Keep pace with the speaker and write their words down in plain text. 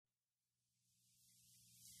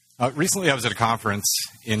Recently, I was at a conference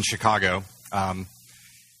in Chicago,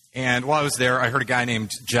 and while I was there, I heard a guy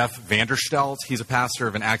named Jeff Vanderstelt. He's a pastor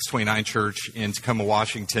of an Acts 29 church in Tacoma,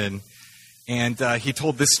 Washington, and he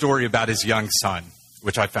told this story about his young son,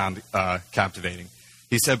 which I found captivating.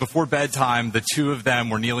 He said before bedtime, the two of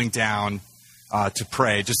them were kneeling down to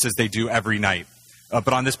pray, just as they do every night.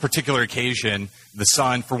 But on this particular occasion, the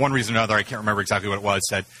son, for one reason or another, I can't remember exactly what it was,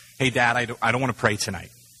 said, "Hey, Dad, I don't want to pray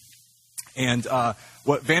tonight." And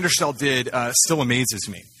what Vanderstelt did still amazes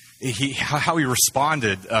me. How he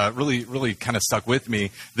responded really kind of stuck with me.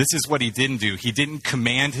 This is what he didn't do. He didn't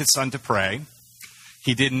command his son to pray.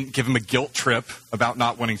 He didn't give him a guilt trip about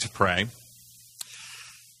not wanting to pray.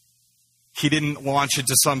 He didn't launch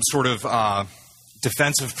into some sort of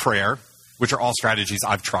defensive prayer, which are all strategies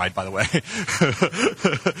I've tried, by the way.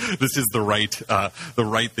 This is the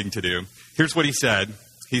right thing to do. Here's what he said.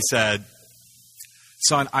 He said,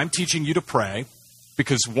 "Son, I'm teaching you to pray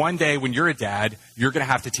because one day when you're a dad, you're going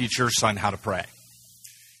to have to teach your son how to pray."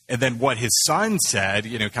 And then what his son said,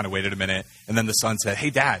 kind of waited a minute, and then the son said, "Hey,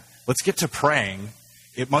 Dad, let's get to praying.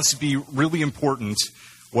 It must be really important.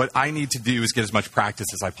 What I need to do is get as much practice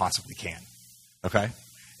as I possibly can." Okay?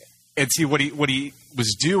 And see, what he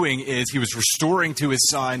was doing is he was restoring to his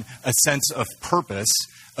son a sense of purpose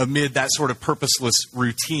amid that sort of purposeless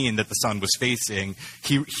routine that the son was facing.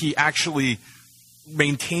 He actually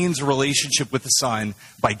maintains a relationship with the son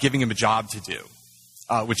by giving him a job to do,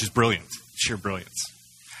 which is brilliant, sheer brilliance.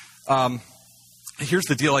 Here's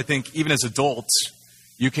the deal. I think even as adults,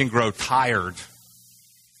 you can grow tired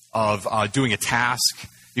of doing a task.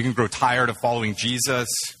 You can grow tired of following Jesus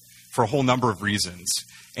for a whole number of reasons.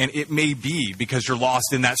 And it may be because you're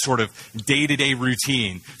lost in that sort of day-to-day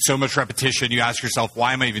routine. So much repetition, you ask yourself,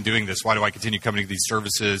 why am I even doing this? Why do I continue coming to these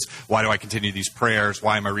services? Why do I continue these prayers?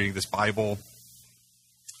 Why am I reading this Bible?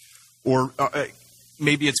 Or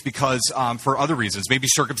maybe it's because for other reasons. Maybe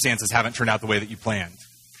circumstances haven't turned out the way that you planned.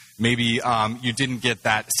 Maybe you didn't get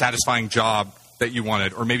that satisfying job that you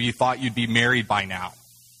wanted. Or maybe you thought you'd be married by now.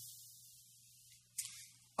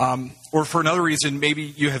 Or for another reason, maybe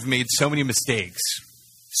you have made so many mistakes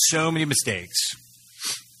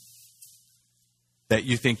that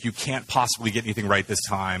you think you can't possibly get anything right this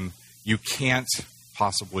time. You can't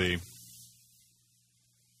possibly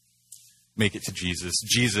make it to Jesus.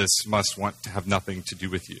 Jesus must want to have nothing to do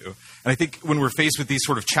with you. And I think when we're faced with these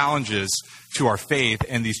sort of challenges to our faith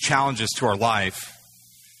and these challenges to our life,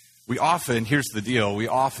 we often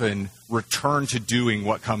return to doing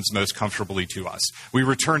what comes most comfortably to us. We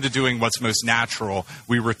return to doing what's most natural.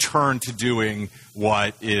 We return to doing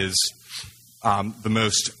what is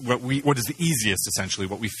what is the easiest, essentially,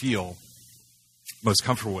 what we feel most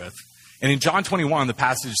comfortable with. And in John 21, the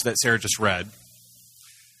passage that Sarah just read,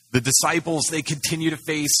 the disciples, they continue to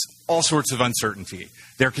face all sorts of uncertainty.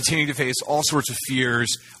 They're continuing to face all sorts of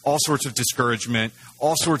fears, all sorts of discouragement,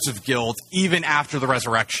 all sorts of guilt, even after the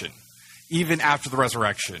resurrection.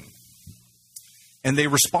 And they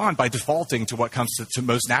respond by defaulting to what comes to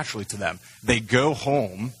most naturally to them. They go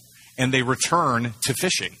home and they return to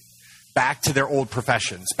fishing, back to their old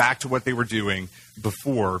professions, back to what they were doing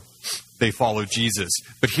before they followed Jesus.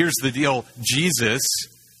 But here's the deal. Jesus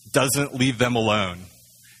doesn't leave them alone.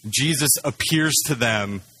 Jesus appears to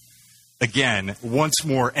them again, once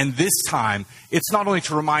more. And this time, it's not only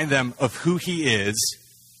to remind them of who he is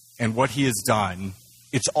and what he has done,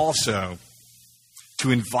 it's also to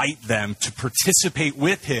invite them to participate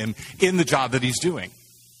with him in the job that he's doing.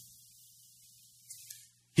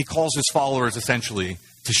 He calls his followers essentially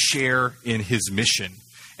to share in his mission.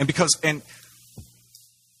 Because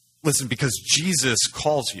Jesus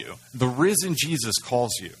calls you, the risen Jesus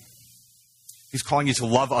calls you. He's calling you to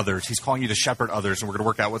love others. He's calling you to shepherd others, and we're going to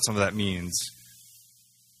work out what some of that means.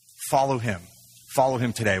 Follow him. Follow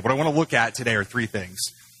him today. What I want to look at today are three things.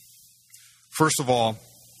 First of all,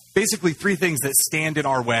 basically three things that stand in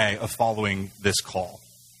our way of following this call.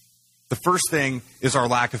 The first thing is our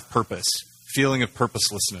lack of purpose, feeling of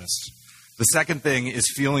purposelessness. The second thing is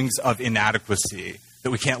feelings of inadequacy,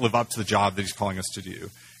 that we can't live up to the job that he's calling us to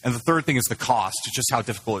do. And the third thing is the cost, just how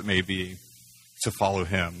difficult it may be to follow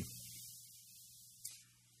him.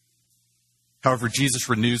 However, Jesus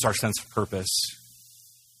renews our sense of purpose.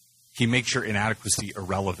 He makes your inadequacy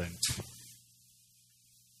irrelevant.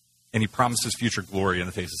 And he promises future glory in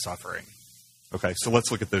the face of suffering. Okay, so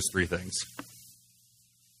let's look at those three things.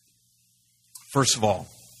 First of all,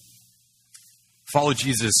 follow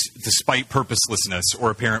Jesus despite purposelessness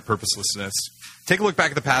or apparent purposelessness. Take a look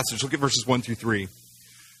back at the passage. Look at verses 1 through 3.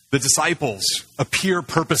 The disciples appear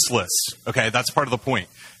purposeless. Okay, that's part of the point.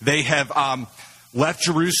 They have left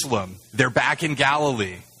Jerusalem. They're back in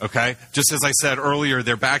Galilee, okay? Just as I said earlier,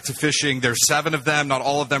 they're back to fishing. There's 7 of them. Not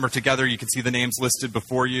all of them are together. You can see the names listed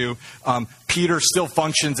before you. Peter still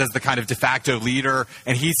functions as the kind of de facto leader,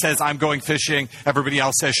 and he says, I'm going fishing. Everybody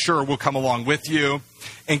else says, sure, we'll come along with you.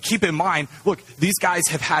 And keep in mind, look, these guys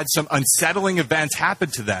have had some unsettling events happen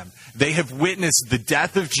to them. They have witnessed the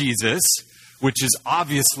death of Jesus, which is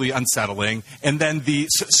obviously unsettling, and then the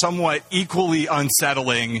somewhat equally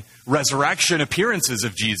unsettling resurrection appearances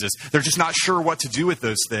of Jesus. They're just not sure what to do with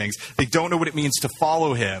those things. They don't know what it means to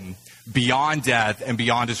follow him beyond death and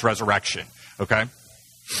beyond his resurrection, okay?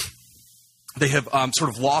 They have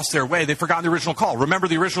sort of lost their way. They've forgotten the original call. Remember,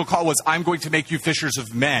 the original call was, I'm going to make you fishers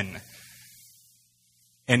of men.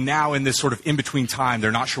 And now in this sort of in-between time,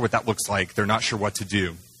 they're not sure what that looks like. They're not sure what to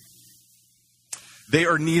do. They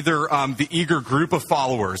are neither the eager group of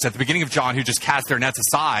followers at the beginning of John who just cast their nets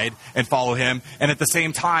aside and follow him, and at the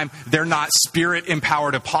same time, they're not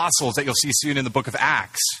spirit-empowered apostles that you'll see soon in the book of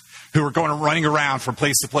Acts, who are going and running around from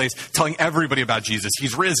place to place, telling everybody about Jesus.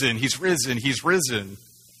 He's risen, he's risen, he's risen.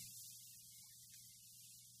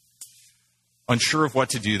 Unsure of what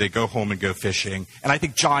to do, they go home and go fishing. And I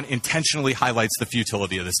think John intentionally highlights the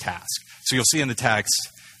futility of this task. So you'll see in the text,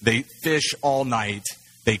 they fish all night.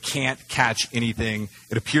 They can't catch anything.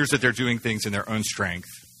 It appears that they're doing things in their own strength.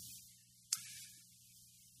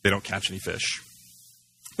 They don't catch any fish.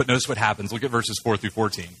 But notice what happens. Look at verses 4 through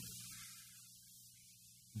 14.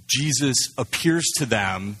 Jesus appears to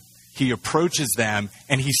them. He approaches them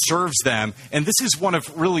and he serves them. And this is one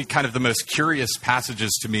of really kind of the most curious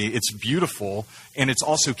passages to me. It's beautiful and it's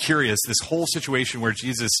also curious. This whole situation where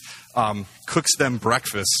Jesus cooks them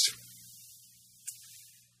breakfast.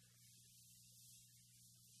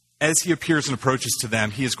 As he appears and approaches to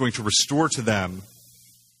them, he is going to restore to them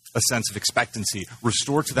a sense of expectancy,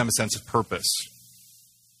 restore to them a sense of purpose.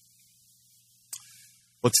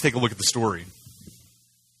 Let's take a look at the story.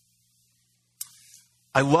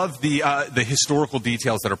 I love the historical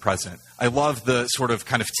details that are present. I love the sort of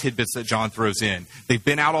kind of tidbits that John throws in. They've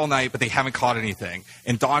been out all night, but they haven't caught anything.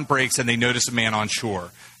 And dawn breaks and they notice a man on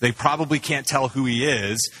shore. They probably can't tell who he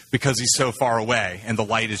is because he's so far away and the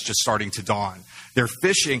light is just starting to dawn. They're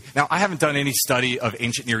fishing. Now, I haven't done any study of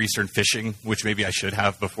ancient Near Eastern fishing, which maybe I should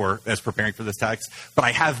have before as preparing for this text, but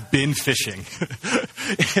I have been fishing.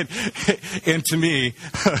 and to me,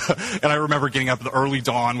 and I remember getting up at the early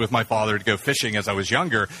dawn with my father to go fishing as I was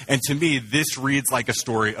younger, and to me, this reads like a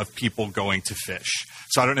story of people going to fish.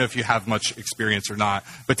 So I don't know if you have much experience or not,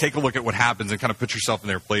 but take a look at what happens and kind of put yourself in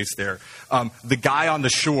their place there. The guy on the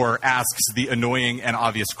shore asks the annoying and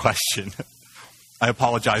obvious question. I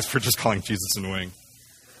apologize for just calling Jesus annoying.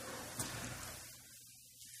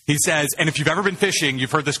 He says, and if you've ever been fishing,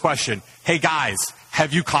 you've heard this question. Hey guys,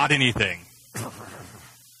 have you caught anything?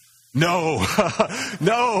 No,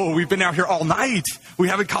 no, we've been out here all night. We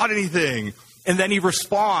haven't caught anything. And then he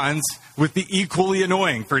responds with the equally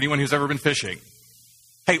annoying for anyone who's ever been fishing.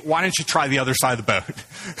 Hey, why don't you try the other side of the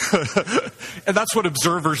boat? And that's what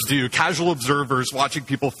observers do. Casual observers watching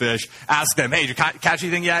people fish, ask them, hey, did you catch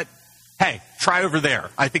anything yet? Hey, try over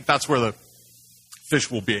there. I think that's where the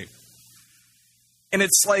fish will be. And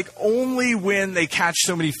it's like only when they catch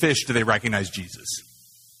so many fish do they recognize Jesus.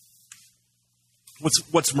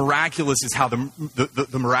 What's miraculous is how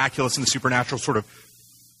the miraculous and the supernatural sort of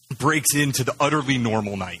breaks into the utterly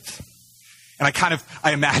normal night. And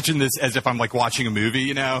I imagine this as if I'm like watching a movie,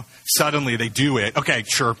 you know. Suddenly they do it. Okay,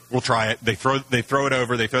 sure, we'll try it. They throw it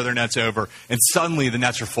over, they throw their nets over, and suddenly the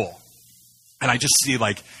nets are full. And I just see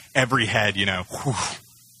like every head, you know, whew,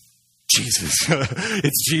 Jesus,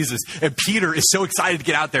 it's Jesus. And Peter is so excited to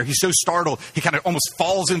get out there. He's so startled. He kind of almost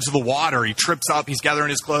falls into the water. He trips up. He's gathering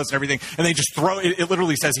his clothes and everything. And they just it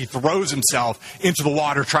literally says he throws himself into the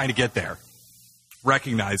water trying to get there,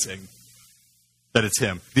 recognizing that it's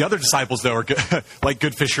him. The other disciples, though, are like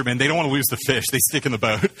good fishermen. They don't want to lose the fish. They stick in the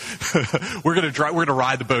boat. We're going to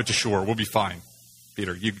ride the boat to shore. We'll be fine.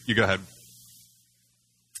 Peter, you go ahead.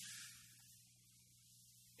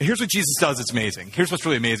 And here's what Jesus does that's amazing. Here's what's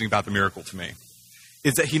really amazing about the miracle to me,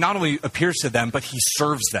 is that he not only appears to them, but he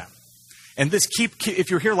serves them. And this if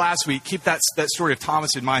you were here last week, keep that story of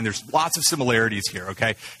Thomas in mind. There's lots of similarities here,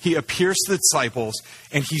 okay? He appears to the disciples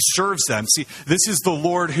and he serves them. See, this is the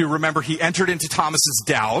Lord who, remember, he entered into Thomas's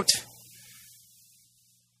doubt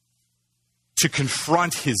to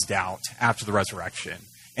confront his doubt after the resurrection.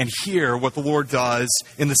 And here, what the Lord does,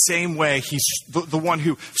 in the same way, he's the one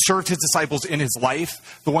who served his disciples in his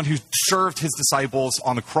life, the one who served his disciples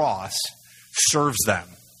on the cross, serves them,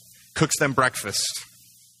 cooks them breakfast,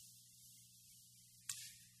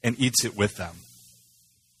 and eats it with them.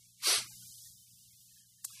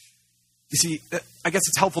 You see, I guess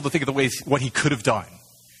it's helpful to think of the ways what he could have done.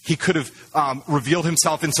 He could have revealed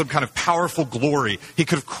himself in some kind of powerful glory. He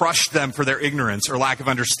could have crushed them for their ignorance or lack of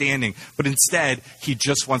understanding. But instead, he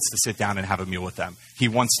just wants to sit down and have a meal with them. He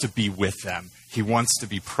wants to be with them. He wants to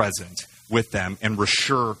be present with them and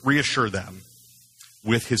reassure them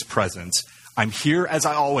with his presence. I'm here as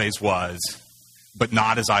I always was, but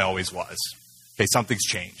not as I always was. Okay, something's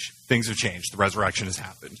changed. Things have changed. The resurrection has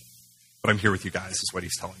happened. But I'm here with you guys, is what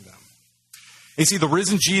he's telling them. You see, the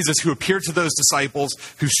risen Jesus who appeared to those disciples,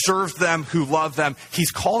 who served them, who loved them, he's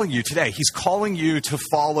calling you today. He's calling you to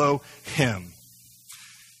follow him.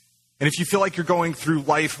 And if you feel like you're going through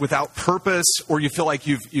life without purpose, or you feel like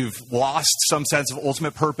you've lost some sense of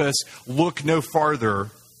ultimate purpose, look no farther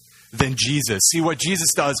than Jesus. See, what Jesus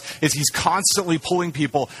does is he's constantly pulling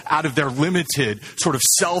people out of their limited, sort of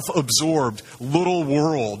self-absorbed little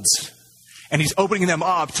worlds. And he's opening them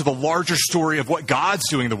up to the larger story of what God's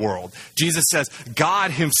doing in the world. Jesus says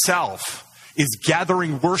God himself is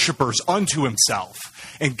gathering worshipers unto himself.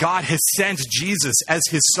 And God has sent Jesus as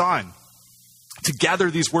his son to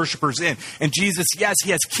gather these worshipers in. And Jesus, yes,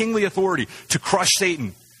 he has kingly authority to crush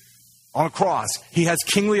Satan on the cross. He has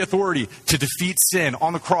kingly authority to defeat sin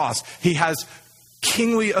on the cross. He has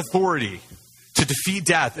kingly authority to defeat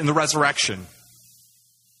death in the resurrection.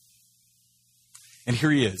 And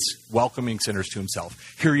here he is, welcoming sinners to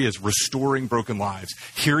himself. Here he is, restoring broken lives.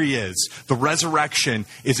 Here he is. The resurrection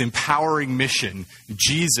is empowering mission.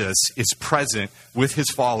 Jesus is present with his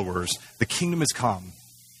followers. The kingdom has come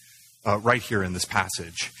right here in this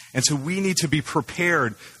passage. And so we need to be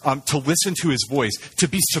prepared to listen to his voice, to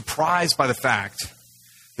be surprised by the fact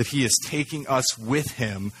that he is taking us with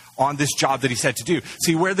him on this job that he said to do.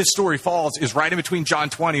 See, where this story falls is right in between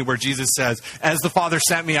John 20, where Jesus says, as the Father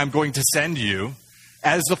sent me, I'm going to send you.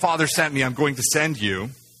 As the Father sent me, I'm going to send you.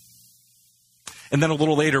 And then a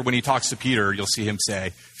little later, when he talks to Peter, you'll see him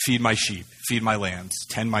say, feed my sheep, feed my lambs,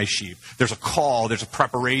 tend my sheep. There's a call, there's a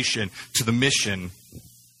preparation to the mission,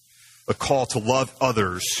 a call to love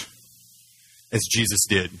others as Jesus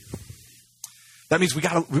did. That means we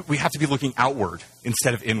have to be looking outward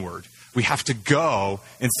instead of inward. We have to go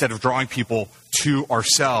instead of drawing people to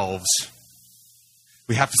ourselves.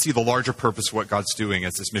 We have to see the larger purpose of what God's doing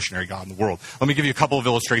as this missionary God in the world. Let me give you a couple of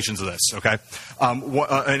illustrations of this, okay?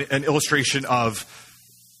 An illustration of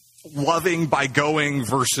loving by going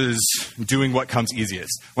versus doing what comes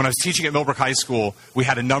easiest. When I was teaching at Millbrook High School, we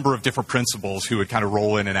had a number of different principals who would kind of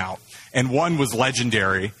roll in and out. And one was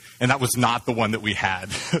legendary, and that was not the one that we had.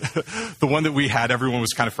 The one that we had, everyone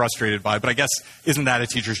was kind of frustrated by. But I guess, isn't that a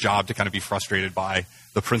teacher's job to kind of be frustrated by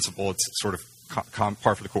the principal? It's sort of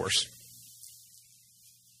par for the course.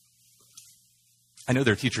 I know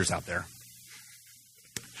there are teachers out there.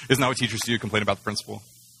 Isn't that what teachers do, complain about the principal?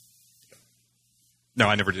 No,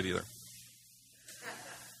 I never did either.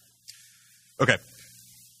 Okay.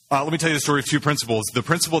 Let me tell you the story of two principals. The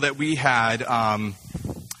principal that we had,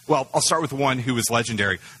 well, I'll start with the one who was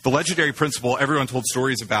legendary. The legendary principal, everyone told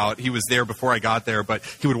stories about. He was there before I got there, but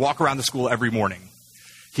he would walk around the school every morning.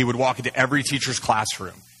 He would walk into every teacher's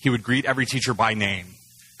classroom. He would greet every teacher by name.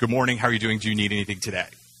 Good morning, how are you doing? Do you need anything today?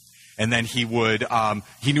 And then he would,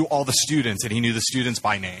 he knew all the students, and he knew the students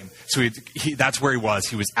by name. So that's where he was.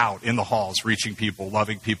 He was out in the halls, reaching people,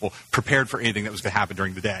 loving people, prepared for anything that was going to happen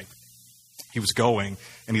during the day. He was going,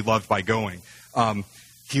 and he loved by going.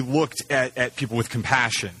 He looked at people with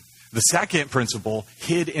compassion. The second principal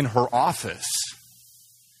hid in her office.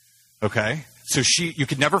 Okay? So you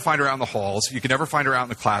could never find her out in the halls. You could never find her out in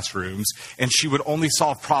the classrooms. And she would only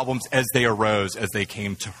solve problems as they arose, as they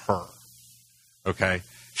came to her. Okay?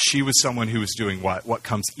 She was someone who was doing what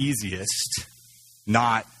comes easiest,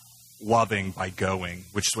 not loving by going,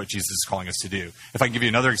 which is what Jesus is calling us to do. If I can give you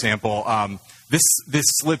another example, this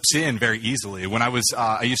slips in very easily. When I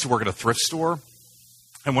used to work at a thrift store,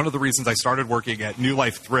 and one of the reasons I started working at New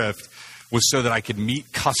Life Thrift was so that I could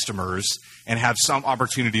meet customers and have some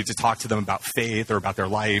opportunity to talk to them about faith or about their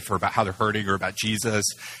life or about how they're hurting or about Jesus.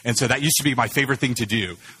 And so that used to be my favorite thing to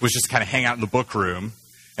do, was just kind of hang out in the book room.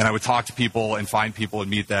 And I would talk to people and find people and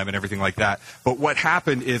meet them and everything like that. But what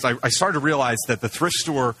happened is I started to realize that the thrift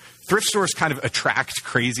stores kind of attract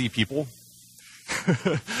crazy people.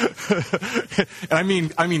 And I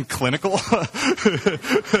mean clinical,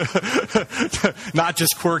 not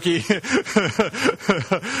just quirky.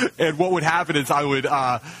 And what would happen is I would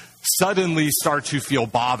suddenly start to feel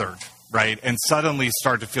bothered. Right? And suddenly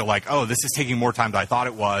start to feel like, oh, this is taking more time than I thought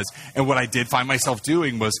it was. And what I did find myself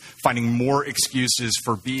doing was finding more excuses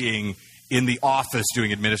for being in the office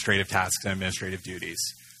doing administrative tasks and administrative duties.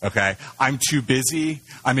 Okay, I'm too busy.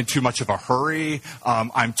 I'm in too much of a hurry.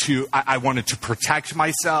 I wanted to protect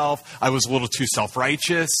myself. I was a little too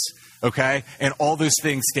self-righteous. Okay, and all those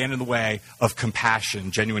things stand in the way of compassion,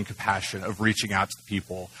 genuine compassion, of reaching out to the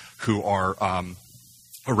people who are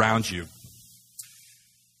around you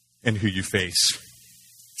and who you face.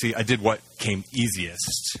 See, I did what came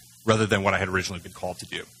easiest rather than what I had originally been called to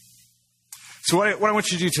do. So what I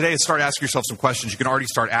want you to do today is start asking yourself some questions. You can already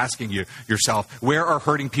start asking yourself, where are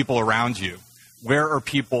hurting people around you? Where are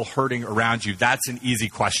people hurting around you? That's an easy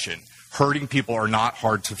question. Hurting people are not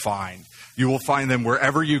hard to find. You will find them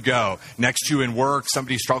wherever you go. Next to you in work,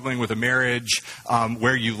 somebody struggling with a marriage,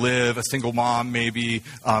 where you live, a single mom maybe.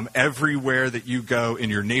 Everywhere that you go,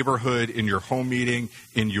 in your neighborhood, in your home meeting,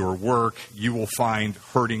 in your work, you will find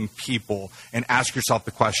hurting people. And ask yourself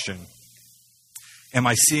the question, am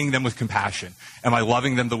I seeing them with compassion? Am I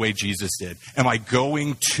loving them the way Jesus did? Am I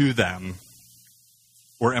going to them?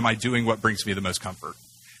 Or am I doing what brings me the most comfort?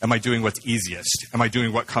 Am I doing what's easiest? Am I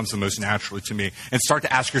doing what comes the most naturally to me? And start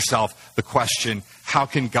to ask yourself the question, how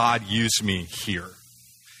can God use me here,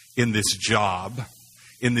 in this job,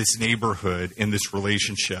 in this neighborhood, in this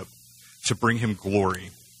relationship, to bring him glory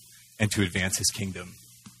and to advance his kingdom?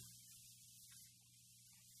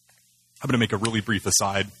 I'm going to make a really brief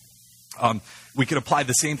aside. We can apply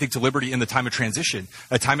the same thing to liberty in the time of transition.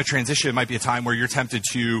 A time of transition might be a time where you're tempted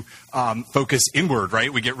to focus inward,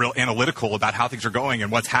 right? We get real analytical about how things are going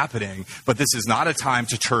and what's happening. But this is not a time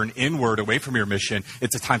to turn inward away from your mission.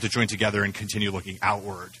 It's a time to join together and continue looking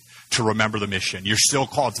outward, to remember the mission. You're still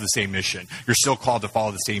called to the same mission. You're still called to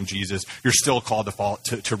follow the same Jesus. You're still called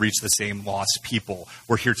to reach the same lost people.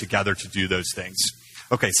 We're here together to do those things.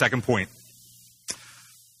 Okay, second point.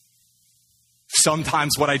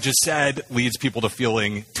 Sometimes what I just said leads people to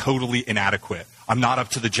feeling totally inadequate. I'm not up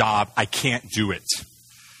to the job. I can't do it.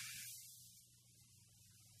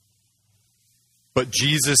 But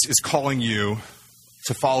Jesus is calling you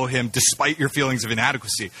to follow him despite your feelings of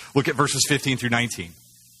inadequacy. Look at verses 15 through 19.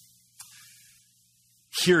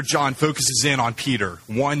 Here, John focuses in on Peter,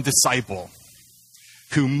 one disciple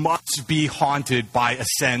who must be haunted by a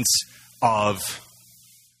sense of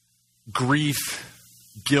grief,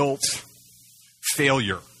 guilt,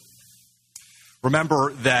 failure.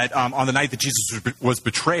 Remember that on the night that Jesus was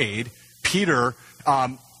betrayed, Peter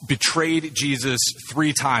betrayed Jesus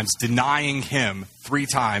 3 times, denying him 3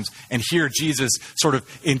 times. And here Jesus sort of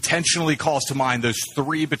intentionally calls to mind those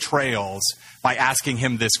 3 betrayals by asking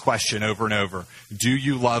him this question over and over. Do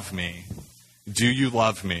you love me? Do you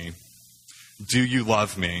love me? Do you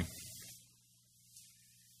love me?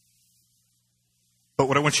 But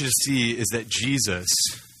what I want you to see is that Jesus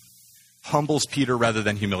humbles Peter rather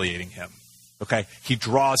than humiliating him. Okay? He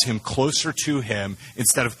draws him closer to him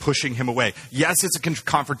instead of pushing him away. Yes, it's a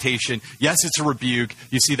confrontation. Yes, it's a rebuke.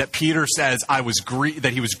 You see that Peter says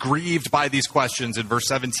that he was grieved by these questions in verse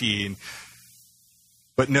 17.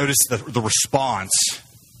 But notice the response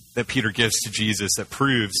that Peter gives to Jesus that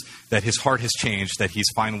proves that his heart has changed, that he's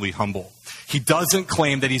finally humble. He doesn't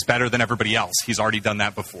claim that he's better than everybody else. He's already done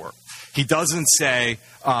that before. He doesn't say,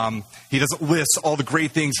 he doesn't list all the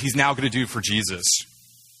great things he's now going to do for Jesus.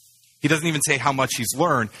 He doesn't even say how much he's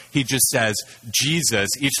learned. He just says, Jesus,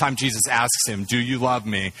 each time Jesus asks him, do you love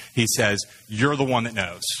me? He says, you're the one that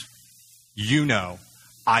knows. You know,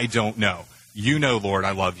 I don't know. You know, Lord,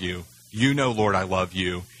 I love you. You know, Lord, I love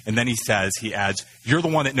you. And then he adds, you're the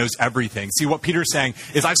one that knows everything. See, what Peter's saying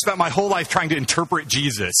is, I've spent my whole life trying to interpret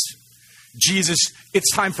Jesus. Jesus,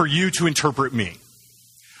 it's time for you to interpret me.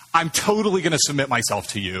 I'm totally going to submit myself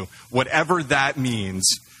to you, whatever that means,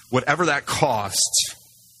 whatever that costs,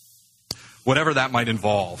 whatever that might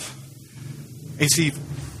involve. And see,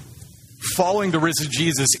 following the risen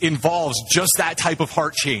Jesus involves just that type of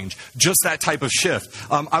heart change, just that type of shift.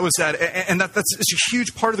 That's a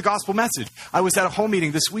huge part of the gospel message. I was at a home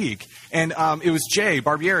meeting this week, and it was Jay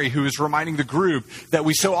Barbieri who was reminding the group that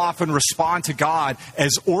we so often respond to God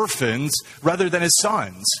as orphans rather than as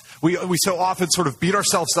sons. We so often sort of beat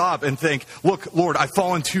ourselves up and think, look, Lord, I've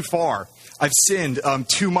fallen too far. I've sinned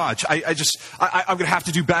too much. I'm going to have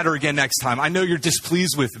to do better again next time. I know you're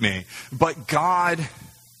displeased with me, but God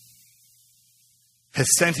has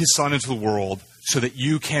sent his son into the world so that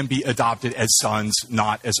you can be adopted as sons,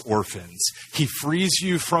 not as orphans. He frees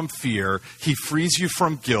you from fear. He frees you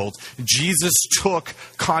from guilt. Jesus took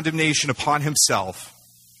condemnation upon himself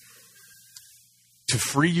to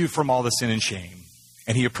free you from all the sin and shame.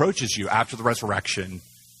 And he approaches you after the resurrection.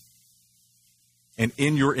 And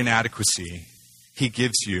in your inadequacy, he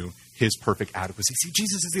gives you his perfect adequacy. See,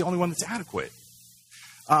 Jesus is the only one that's adequate.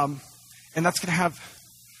 And that's going to have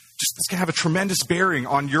this can have a tremendous bearing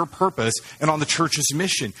on your purpose and on the church's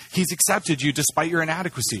mission. He's accepted you despite your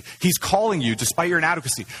inadequacy. He's calling you despite your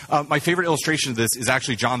inadequacy. My favorite illustration of this is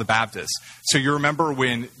actually John the Baptist. So you remember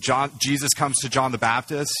when Jesus comes to John the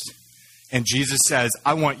Baptist, and Jesus says,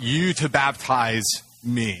 I want you to baptize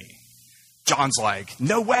me. John's like,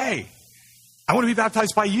 no way. I want to be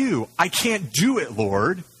baptized by you. I can't do it,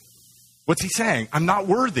 Lord. What's he saying? I'm not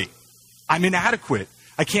worthy. I'm inadequate.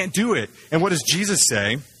 I can't do it. And what does Jesus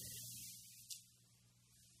say?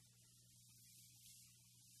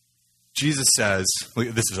 Jesus says,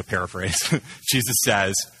 this is a paraphrase. Jesus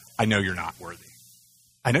says, I know you're not worthy.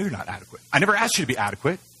 I know you're not adequate. I never asked you to be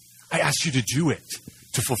adequate. I asked you to do it,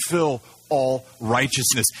 to fulfill all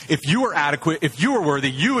righteousness. If you were adequate, if you were worthy,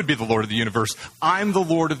 you would be the Lord of the universe. I'm the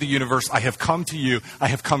Lord of the universe. I have come to you. I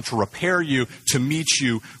have come to repair you, to meet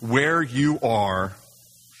you where you are.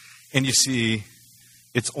 And you see,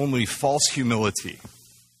 it's only false humility.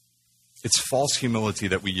 It's false humility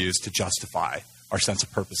that we use to justify our sense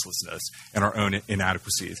of purposelessness and our own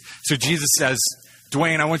inadequacies. So Jesus says,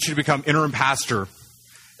 Dwayne, I want you to become interim pastor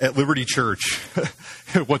at Liberty Church.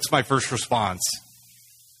 What's my first response?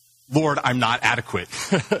 Lord, I'm not adequate,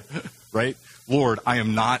 right? Lord, I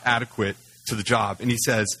am not adequate to the job. And he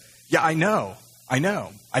says, yeah, I know. I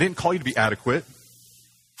didn't call you to be adequate.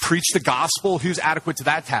 Preach the gospel. Who's adequate to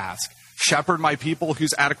that task? Shepherd my people.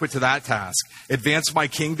 Who's adequate to that task? Advance my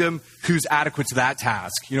kingdom. Who's adequate to that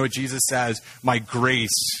task? You know what Jesus says? My grace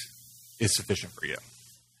is sufficient for you.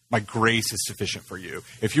 My grace is sufficient for you.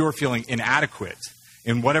 If you are feeling inadequate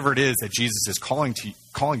in whatever it is that Jesus is calling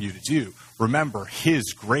you to do, remember,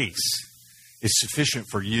 his grace is sufficient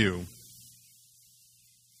for you.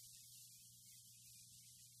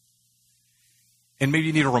 And maybe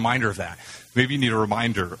you need a reminder of that. Maybe you need a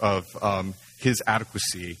reminder of his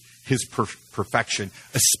adequacy, his perfection,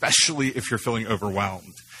 especially if you're feeling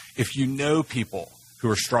overwhelmed. If you know people who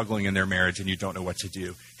are struggling in their marriage and you don't know what to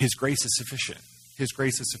do, his grace is sufficient. His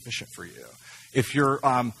grace is sufficient for you. If you're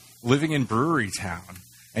living in Brewery Town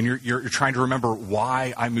and you're trying to remember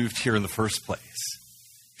why I moved here in the first place,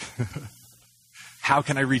 how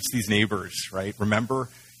can I reach these neighbors, right? Remember,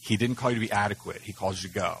 he didn't call you to be adequate. He calls you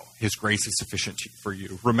to go. His grace is sufficient for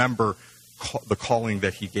you. Remember the calling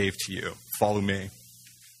that he gave to you. Follow me.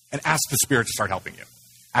 And ask the Spirit to start helping you.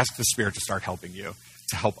 Ask the Spirit to start helping you,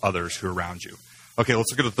 to help others who are around you. Okay,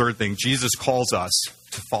 let's look at the third thing. Jesus calls us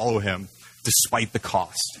to follow him despite the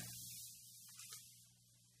cost.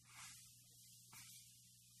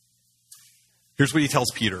 Here's what he tells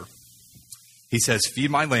Peter. He says, feed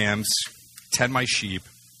my lambs, tend my sheep,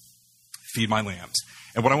 feed my lambs.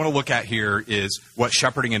 And what I want to look at here is what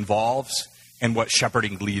shepherding involves and what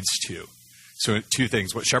shepherding leads to. So two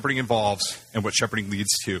things, what shepherding involves and what shepherding leads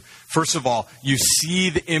to. First of all, you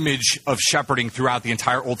see the image of shepherding throughout the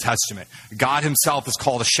entire Old Testament. God himself is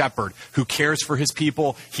called a shepherd who cares for his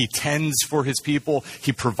people. He tends for his people.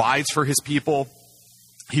 He provides for his people.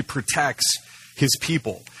 He protects his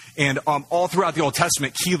people. And all throughout the Old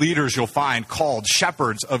Testament, key leaders you'll find called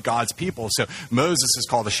shepherds of God's people. So Moses is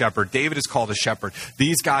called a shepherd. David is called a shepherd.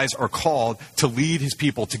 These guys are called to lead his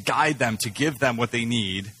people, to guide them, to give them what they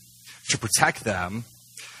need, to protect them.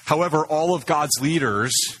 However, all of God's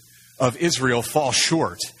leaders of Israel fall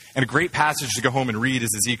short. And a great passage to go home and read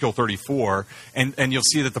is Ezekiel 34. And you'll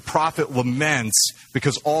see that the prophet laments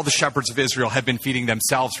because all the shepherds of Israel have been feeding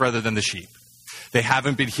themselves rather than the sheep. They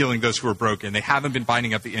haven't been healing those who are broken. They haven't been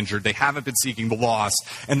binding up the injured. They haven't been seeking the lost.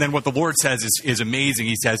 And then what the Lord says is amazing.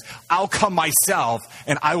 He says, I'll come myself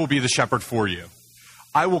and I will be the shepherd for you.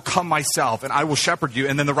 I will come myself and I will shepherd you.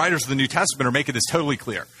 And then the writers of the New Testament are making this totally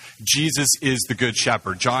clear. Jesus is the good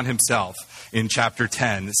shepherd. John himself in chapter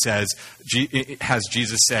 10 has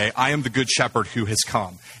Jesus say, I am the good shepherd who has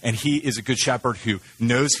come. And he is a good shepherd who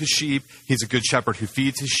knows his sheep. He's a good shepherd who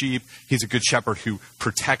feeds his sheep. He's a good shepherd who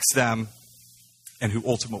protects them and who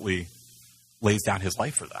ultimately lays down his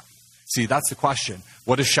life for them. See, that's the question.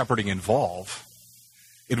 What does shepherding involve?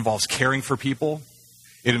 It involves caring for people.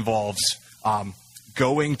 It involves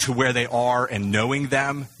going to where they are and knowing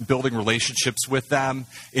them, building relationships with them.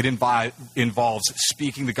 It involves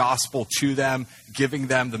speaking the gospel to them, giving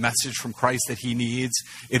them the message from Christ that he needs.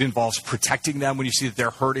 It involves protecting them when you see that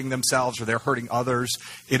they're hurting themselves or they're hurting others.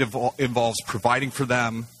 It involves providing for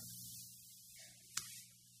them.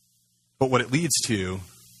 But what it leads to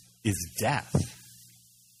is death.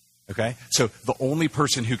 Okay? So the only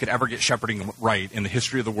person who could ever get shepherding right in the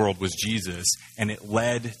history of the world was Jesus, and it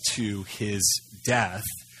led to his death,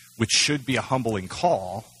 which should be a humbling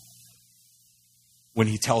call when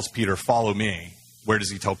he tells Peter, follow me. Where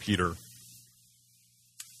does he tell Peter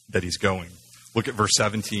that he's going? Look at verse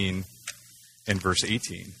 17 and verse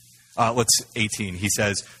 18. Let's 18. He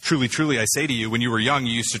says, "Truly, truly, I say to you, when you were young,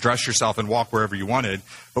 you used to dress yourself and walk wherever you wanted.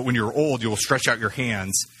 But when you're old, you will stretch out your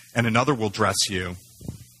hands, and another will dress you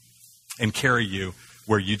and carry you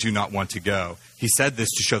where you do not want to go." He said this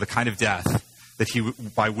to show the kind of death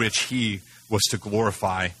by which he was to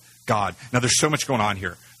glorify God. Now, there's so much going on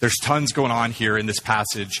here. There's tons going on here in this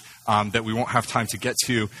passage that we won't have time to get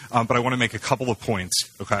to, but I want to make a couple of points,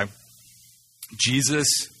 okay? Jesus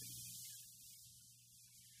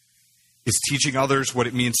is teaching others what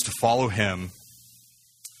it means to follow him.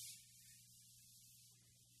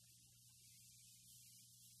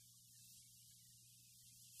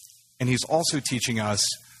 And he's also teaching us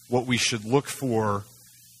what we should look for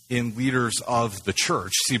in leaders of the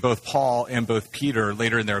church. See, both Paul and both Peter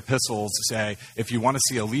later in their epistles say, if you want to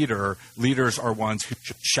see a leader, leaders are ones who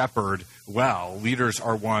should shepherd well. Leaders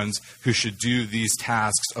are ones who should do these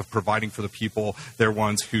tasks of providing for the people. They're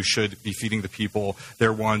ones who should be feeding the people.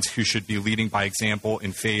 They're ones who should be leading by example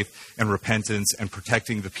in faith and repentance and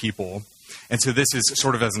protecting the people. And so this is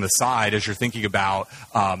sort of as an aside, as you're thinking about,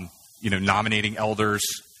 nominating elders.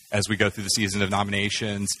 As we go through the season of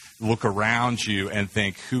nominations, look around you and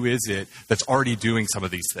think, who is it that's already doing some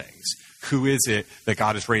of these things? Who is it that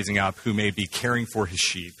God is raising up who may be caring for his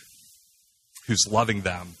sheep, who's loving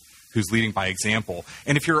them, who's leading by example?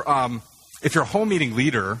 And if you're a home meeting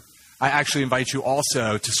leader, I actually invite you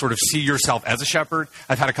also to sort of see yourself as a shepherd.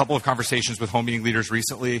 I've had a couple of conversations with home meeting leaders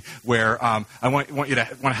recently where I want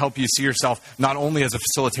to help you see yourself not only as a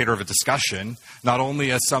facilitator of a discussion, not only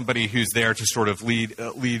as somebody who's there to sort of lead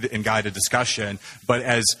and guide a discussion, but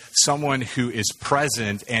as someone who is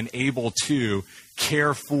present and able to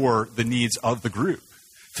care for the needs of the group,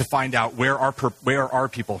 to find out where are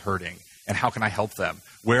people hurting and how can I help them?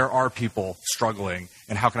 Where are people struggling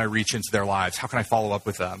and how can I reach into their lives? How can I follow up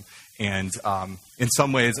with them? And in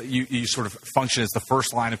some ways, you sort of function as the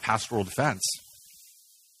first line of pastoral defense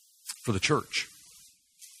for the church.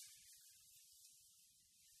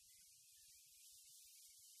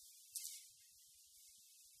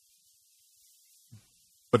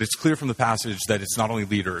 But it's clear from the passage that it's not only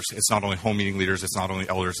leaders, it's not only home meeting leaders, it's not only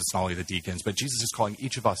elders, it's not only the deacons, but Jesus is calling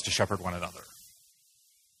each of us to shepherd one another.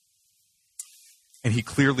 And he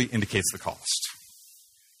clearly indicates the cost.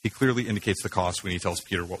 He clearly indicates the cost when he tells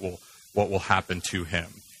Peter what will happen to him.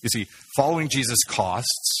 You see, following Jesus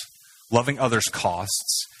costs, loving others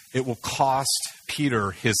costs. It will cost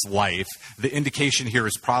Peter his life. The indication here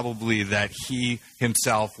is probably that he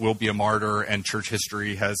himself will be a martyr, and church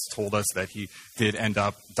history has told us that he did end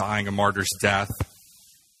up dying a martyr's death.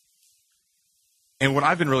 And what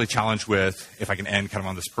I've been really challenged with, if I can end kind of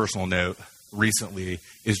on this personal note, recently,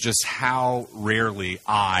 is just how rarely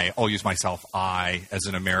I'll use myself, as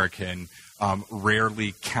an American,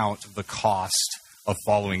 rarely count the cost of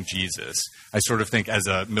following Jesus. I sort of think as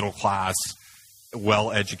a middle-class,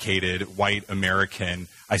 well-educated, white American,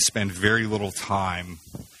 I spend very little time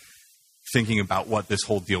thinking about what this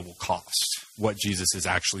whole deal will cost, what Jesus is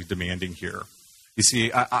actually demanding here. You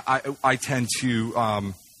see, I tend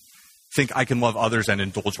to think I can love others and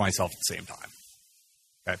indulge myself at the same time.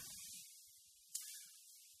 Okay?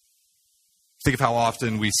 Think of how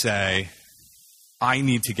often we say, I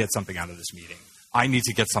need to get something out of this meeting. I need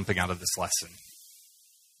to get something out of this lesson.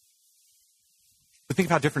 But think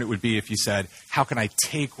of how different it would be if you said, how can I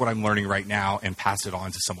take what I'm learning right now and pass it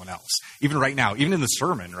on to someone else? Even right now, even in the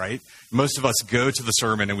sermon, right? Most of us go to the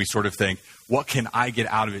sermon and we sort of think, what can I get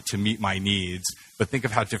out of it to meet my needs? But think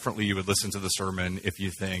of how differently you would listen to the sermon if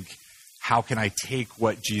you think, how can I take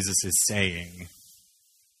what Jesus is saying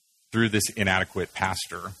through this inadequate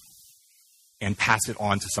pastor and pass it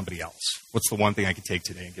on to somebody else? What's the one thing I could take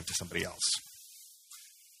today and give to somebody else?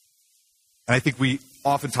 And I think we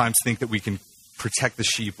oftentimes think that we can protect the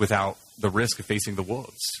sheep without the risk of facing the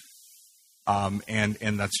wolves. And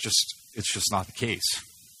it's just not the case.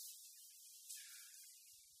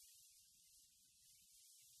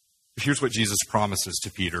 Here's what Jesus promises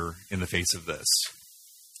to Peter in the face of this.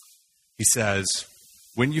 He says,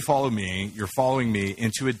 when you follow me, you're following me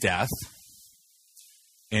into a death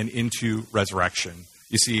and into resurrection.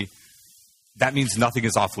 You see, that means nothing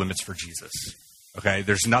is off limits for Jesus. Okay?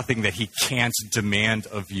 There's nothing that he can't demand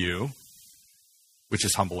of you, which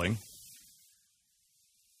is humbling.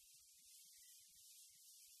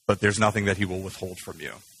 But there's nothing that he will withhold from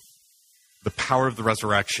you. The power of the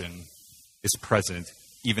resurrection is present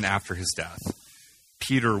even after his death.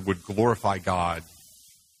 Peter would glorify God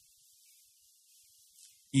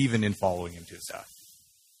even in following him to his death.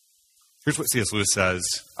 Here's what C.S. Lewis says.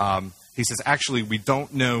 He says, actually, we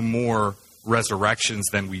don't know more resurrections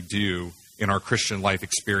than we do in our Christian life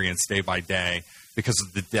experience day by day because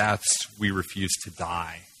of the deaths we refuse to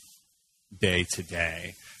die. day to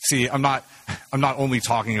day. See, I'm not only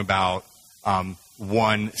talking about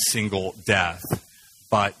one single death,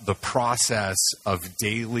 but the process of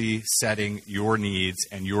daily setting your needs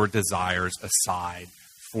and your desires aside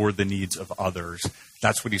for the needs of others.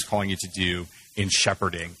 That's what he's calling you to do in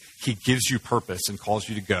shepherding. He gives you purpose and calls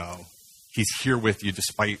you to go. He's here with you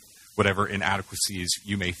despite whatever inadequacies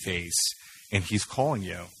you may face. And he's calling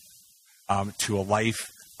you to a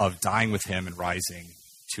life of dying with him and rising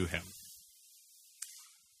to him.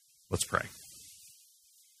 Let's pray.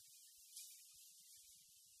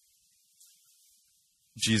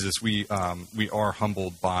 Jesus, we are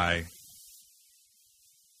humbled by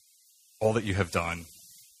all that you have done.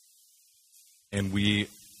 And we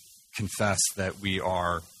confess that we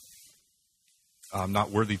are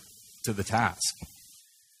not worthy to the task.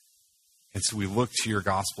 And so we look to your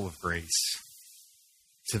gospel of grace,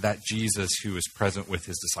 to that Jesus who is present with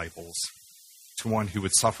his disciples, to one who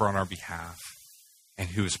would suffer on our behalf, and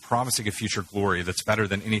who is promising a future glory that's better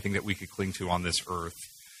than anything that we could cling to on this earth.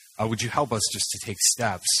 Would you help us just to take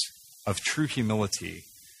steps of true humility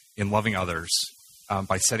in loving others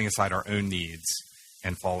by setting aside our own needs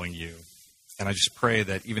and following you? And I just pray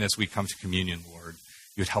that even as we come to communion, Lord,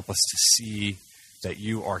 you would help us to see that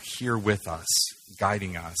you are here with us,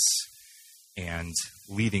 guiding us and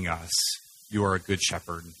leading us. You are a good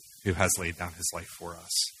shepherd who has laid down his life for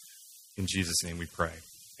us. In Jesus' name we pray.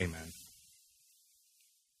 Amen.